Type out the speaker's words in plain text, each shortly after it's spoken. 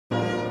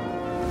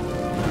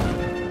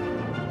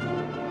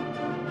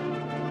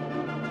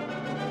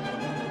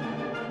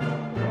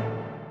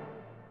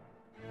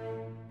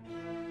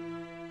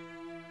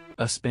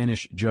A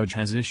Spanish judge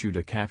has issued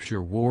a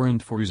capture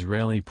warrant for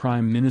Israeli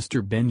Prime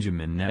Minister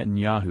Benjamin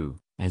Netanyahu,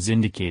 as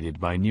indicated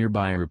by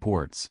nearby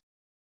reports.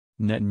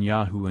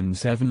 Netanyahu and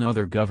 7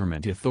 other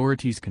government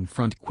authorities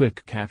confront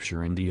quick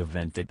capture in the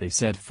event that they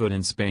set foot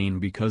in Spain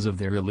because of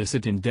their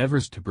illicit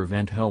endeavors to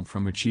prevent help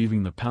from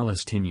achieving the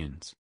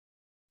Palestinians.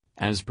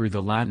 As per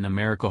the Latin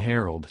America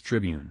Herald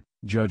Tribune,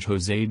 Judge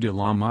José de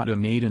la Mata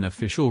made an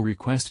official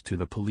request to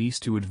the police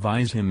to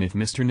advise him if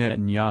Mr.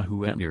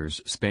 Netanyahu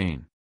enters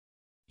Spain.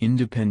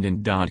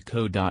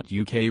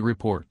 Independent.co.uk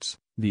reports,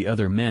 the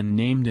other men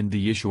named in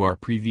the issue are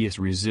previous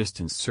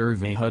Resistance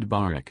Survey Hud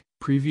Barak,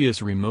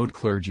 previous remote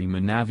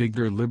clergyman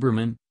Avigdor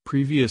Lieberman,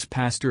 previous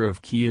pastor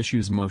of key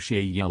issues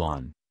Moshe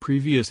Yalon,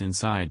 previous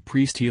inside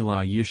priest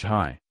Eli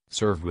Yishai,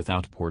 served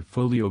without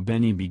portfolio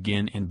Benny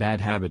Begin and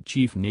bad habit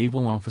chief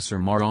naval officer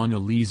Maron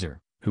Eliezer,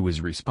 who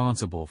was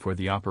responsible for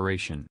the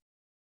operation.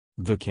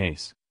 The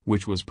case,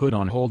 which was put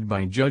on hold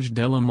by Judge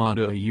de la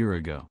Mata a year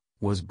ago,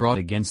 was brought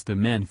against the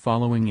men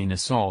following an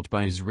assault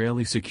by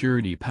Israeli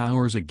security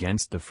powers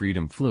against the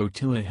Freedom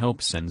Flotilla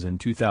help-sends in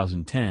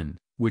 2010,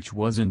 which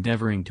was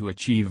endeavoring to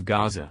achieve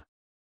Gaza.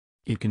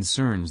 It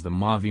concerns the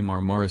Mavi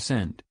Marmara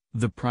Ascent,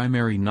 the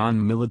primary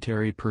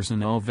non-military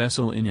personnel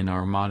vessel in an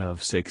armada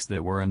of 6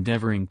 that were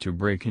endeavoring to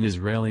break an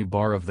Israeli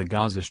bar of the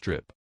Gaza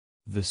Strip.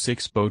 The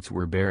 6 boats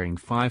were bearing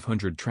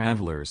 500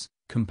 travelers,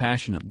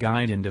 compassionate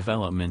guide and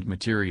development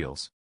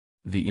materials.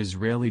 The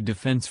Israeli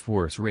Defense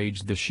Force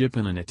raged the ship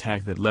in an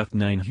attack that left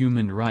 9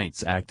 human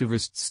rights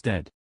activists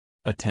dead.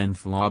 A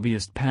 10th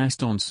lobbyist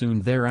passed on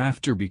soon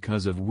thereafter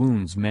because of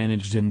wounds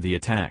managed in the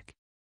attack.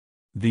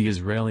 The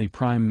Israeli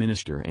Prime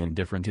Minister and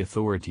different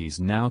authorities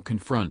now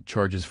confront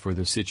charges for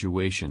the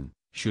situation,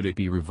 should it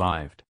be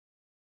revived.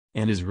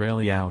 An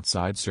Israeli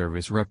outside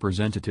service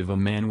representative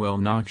Emmanuel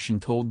Nachshon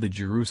told the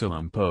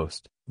Jerusalem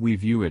Post, "We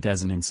view it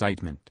as an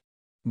incitement.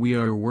 We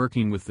are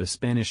working with the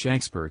Spanish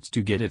experts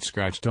to get it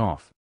scratched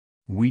off.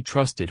 We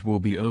trust it will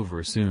be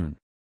over soon."